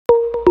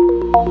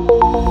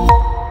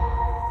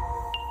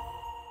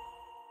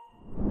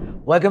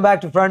Welcome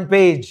back to Front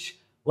Page.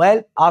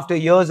 Well, after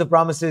years of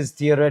promises,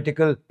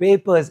 theoretical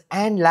papers,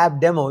 and lab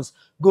demos,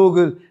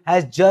 Google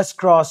has just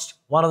crossed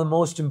one of the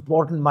most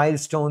important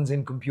milestones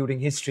in computing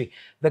history.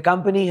 The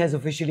company has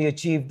officially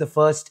achieved the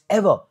first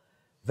ever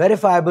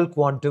verifiable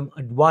quantum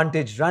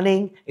advantage,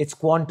 running its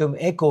quantum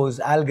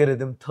echoes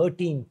algorithm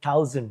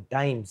 13,000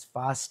 times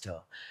faster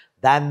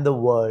than the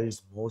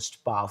world's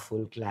most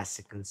powerful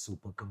classical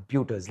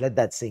supercomputers. Let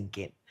that sink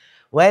in.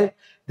 Well,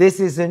 this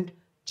isn't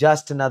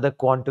just another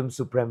quantum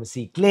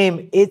supremacy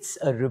claim. It's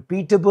a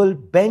repeatable,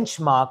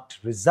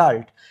 benchmarked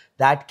result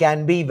that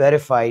can be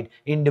verified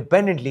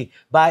independently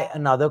by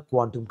another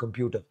quantum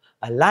computer,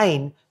 a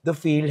line the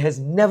field has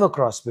never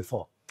crossed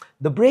before.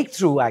 The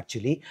breakthrough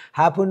actually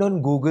happened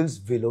on Google's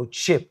Willow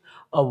chip,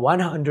 a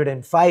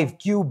 105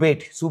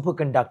 qubit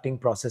superconducting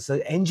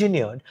processor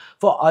engineered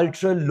for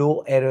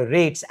ultra-low error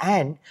rates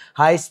and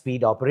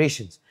high-speed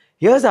operations.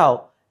 Here's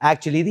how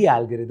actually the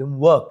algorithm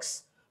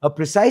works. A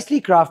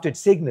precisely crafted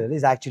signal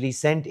is actually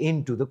sent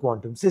into the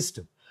quantum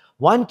system.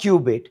 One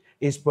qubit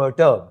is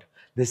perturbed,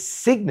 the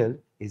signal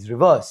is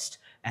reversed,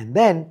 and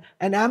then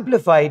an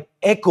amplified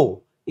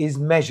echo is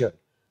measured.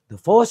 The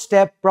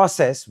four-step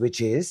process, which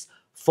is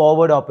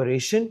forward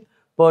operation,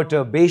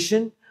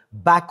 perturbation,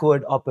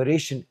 backward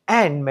operation,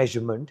 and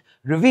measurement,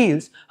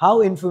 reveals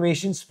how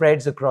information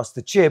spreads across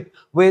the chip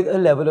with a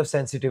level of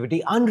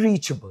sensitivity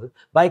unreachable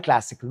by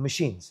classical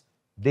machines.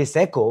 This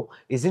echo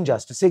isn't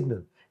just a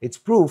signal. It's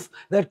proof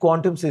that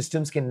quantum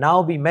systems can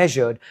now be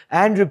measured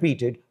and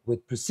repeated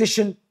with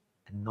precision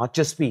and not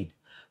just speed.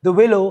 The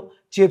Willow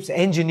chip's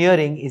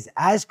engineering is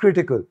as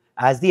critical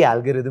as the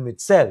algorithm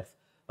itself.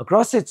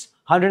 Across its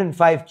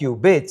 105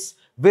 qubits,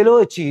 Willow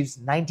achieves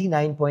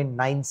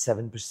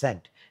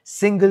 99.97%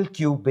 single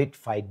qubit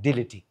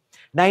fidelity,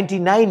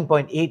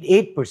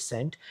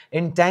 99.88%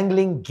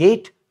 entangling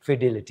gate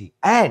fidelity,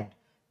 and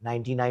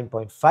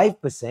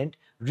 99.5%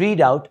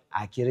 readout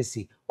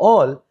accuracy,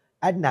 all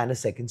at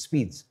nanosecond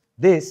speeds.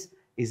 This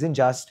isn't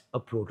just a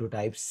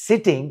prototype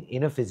sitting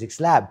in a physics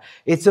lab.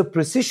 It's a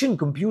precision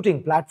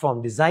computing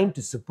platform designed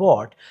to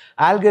support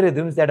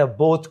algorithms that are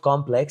both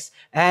complex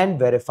and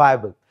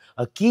verifiable,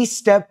 a key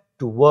step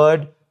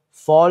toward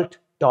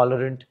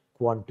fault-tolerant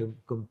quantum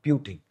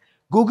computing.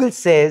 Google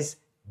says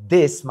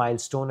this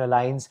milestone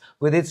aligns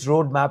with its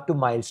roadmap to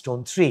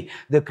milestone 3,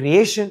 the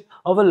creation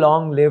of a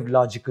long-lived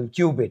logical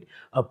qubit,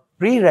 a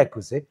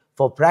prerequisite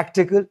for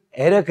practical,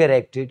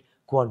 error-corrected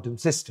quantum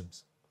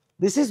systems.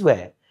 This is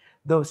where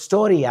the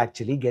story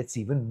actually gets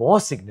even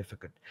more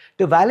significant.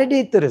 To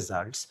validate the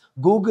results,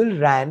 Google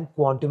ran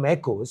quantum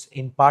echoes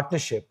in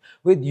partnership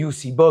with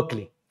UC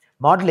Berkeley,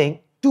 modeling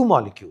two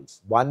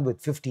molecules, one with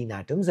 15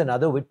 atoms,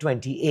 another with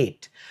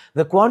 28.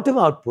 The quantum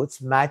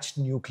outputs matched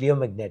nuclear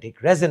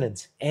magnetic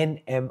resonance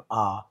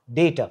 (NMR)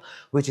 data,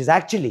 which is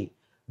actually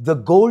the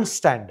gold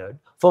standard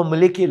for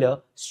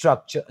molecular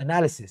structure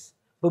analysis.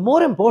 But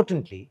more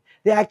importantly,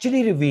 they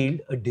actually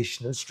revealed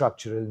additional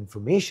structural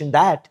information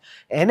that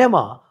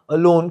NMR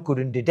alone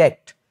couldn't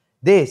detect.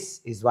 This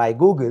is why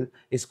Google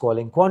is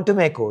calling quantum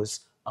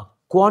echoes a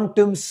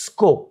quantum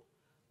scope,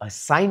 a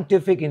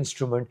scientific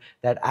instrument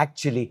that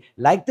actually,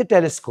 like the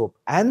telescope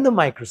and the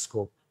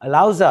microscope,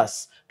 allows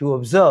us to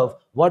observe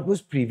what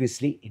was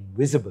previously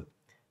invisible.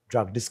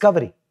 Drug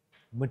discovery,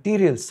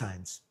 materials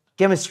science,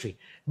 chemistry.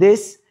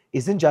 This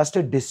isn't just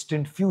a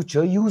distant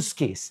future use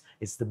case.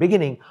 It's the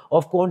beginning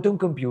of quantum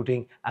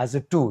computing as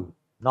a tool,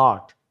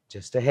 not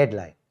just a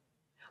headline.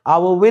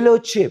 Our Willow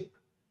chip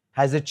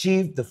has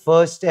achieved the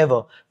first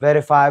ever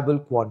verifiable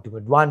quantum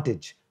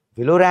advantage.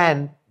 Willow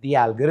ran the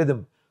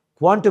algorithm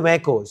quantum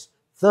echoes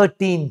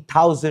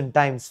 13,000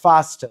 times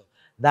faster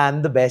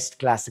than the best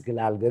classical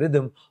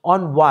algorithm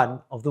on one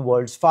of the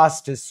world's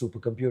fastest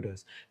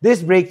supercomputers.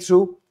 This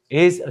breakthrough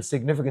is a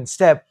significant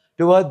step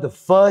toward the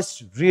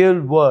first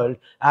real-world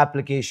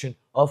application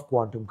of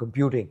quantum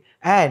computing,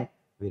 and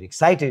we're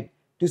excited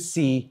to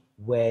see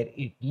where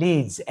it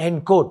leads.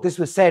 End quote. This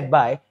was said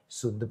by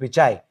Sundar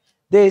Pichai.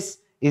 This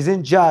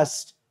isn't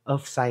just a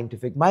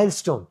scientific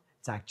milestone,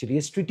 it's actually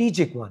a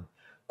strategic one.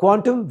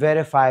 Quantum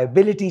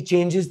verifiability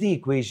changes the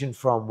equation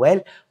from,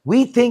 well,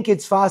 we think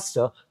it's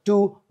faster,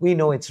 to we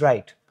know it's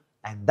right.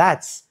 And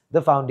that's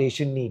the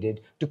foundation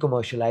needed to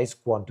commercialize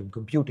quantum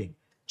computing.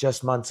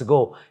 Just months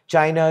ago,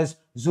 China's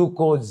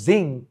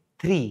Zhou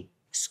 3,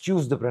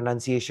 excuse the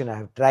pronunciation, I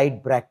have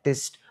tried,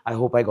 practiced, I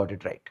hope I got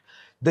it right.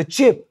 The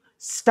chip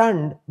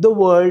stunned the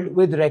world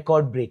with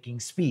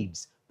record-breaking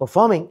speeds,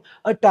 performing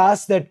a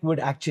task that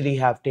would actually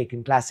have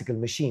taken classical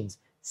machines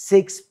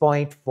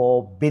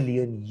 6.4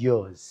 billion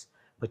years.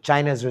 But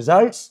China's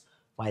results,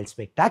 while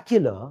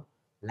spectacular,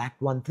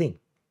 lacked one thing: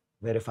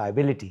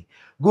 verifiability.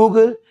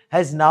 Google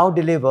has now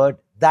delivered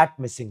that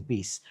missing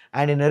piece.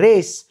 And in a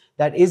race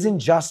that isn't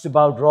just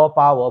about raw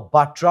power,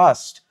 but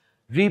trust,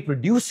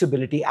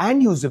 reproducibility,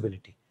 and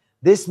usability,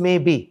 this may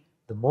be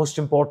the most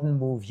important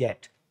move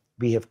yet.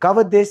 We have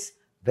covered this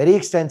very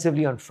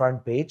extensively on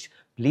Front Page.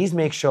 Please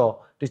make sure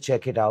to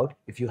check it out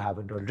if you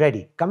haven't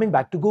already. Coming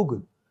back to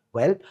Google.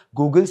 Well,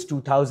 Google's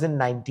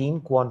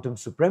 2019 quantum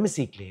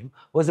supremacy claim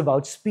was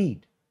about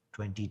speed.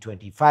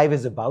 2025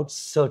 is about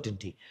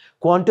certainty.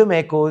 Quantum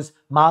echoes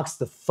marks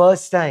the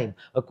first time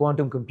a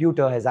quantum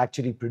computer has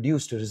actually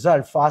produced a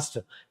result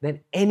faster than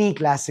any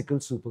classical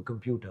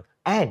supercomputer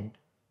and,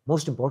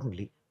 most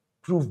importantly,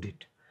 proved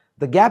it.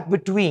 The gap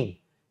between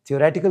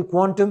theoretical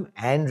quantum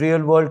and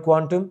real-world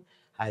quantum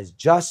has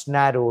just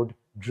narrowed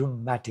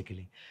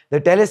dramatically. The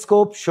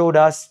telescope showed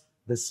us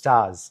the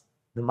stars.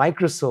 The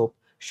microscope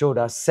showed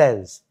us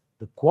cells.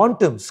 The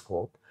quantum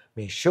scope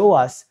may show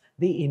us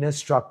the inner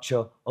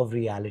structure of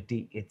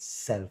reality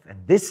itself.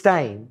 And this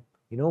time,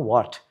 you know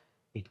what?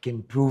 It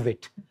can prove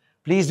it.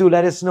 Please do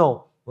let us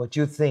know what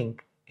you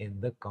think in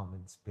the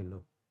comments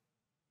below.